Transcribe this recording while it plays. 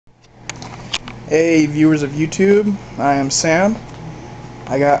Hey viewers of YouTube, I am Sam.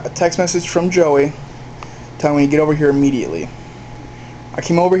 I got a text message from Joey telling me to get over here immediately. I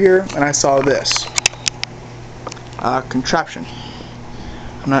came over here and I saw this contraption.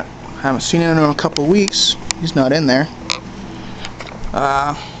 I haven't seen it in a couple of weeks. He's not in there.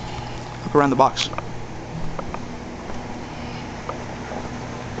 Look around the box.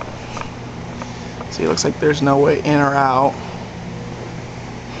 See, it looks like there's no way in or out.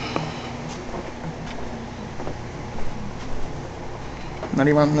 Not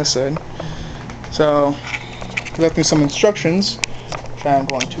even on this side. So, he left me some instructions which I am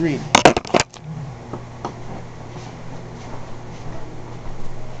going to read.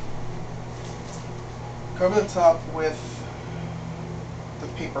 Cover the top with the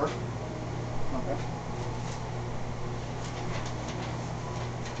paper. Okay.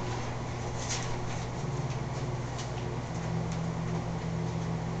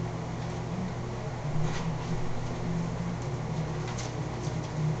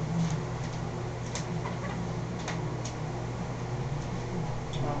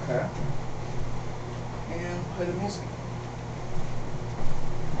 Okay. And play the music.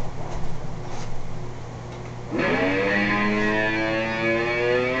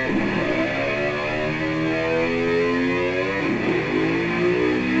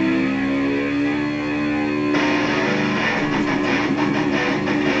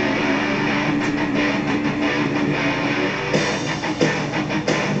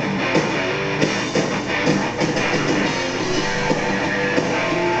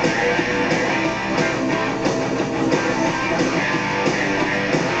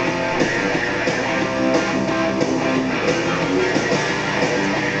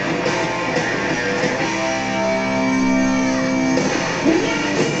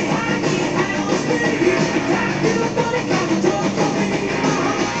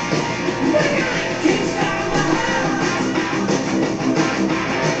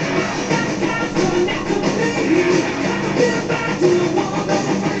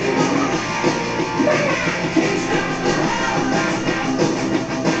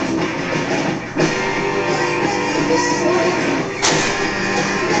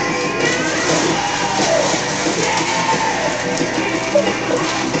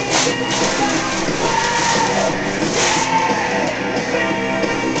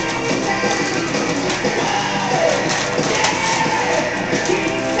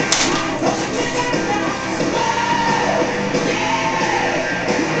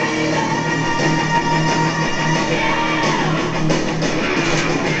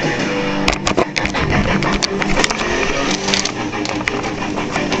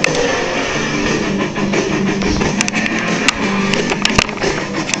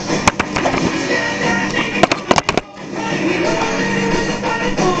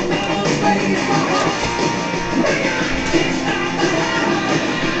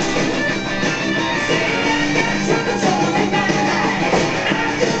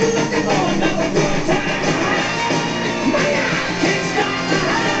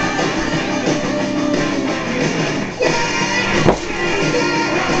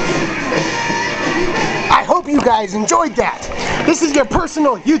 You guys enjoyed that. This is your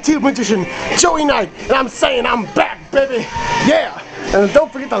personal YouTube magician, Joey Knight, and I'm saying I'm back, baby. Yeah. And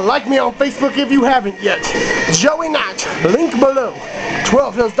don't forget to like me on Facebook if you haven't yet. Joey Knight, link below.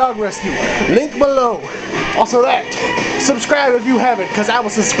 12 Hills Dog Rescue, link below. Also that. Subscribe if you haven't, because I will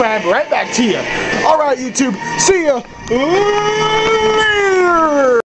subscribe right back to you. Alright, YouTube. See ya.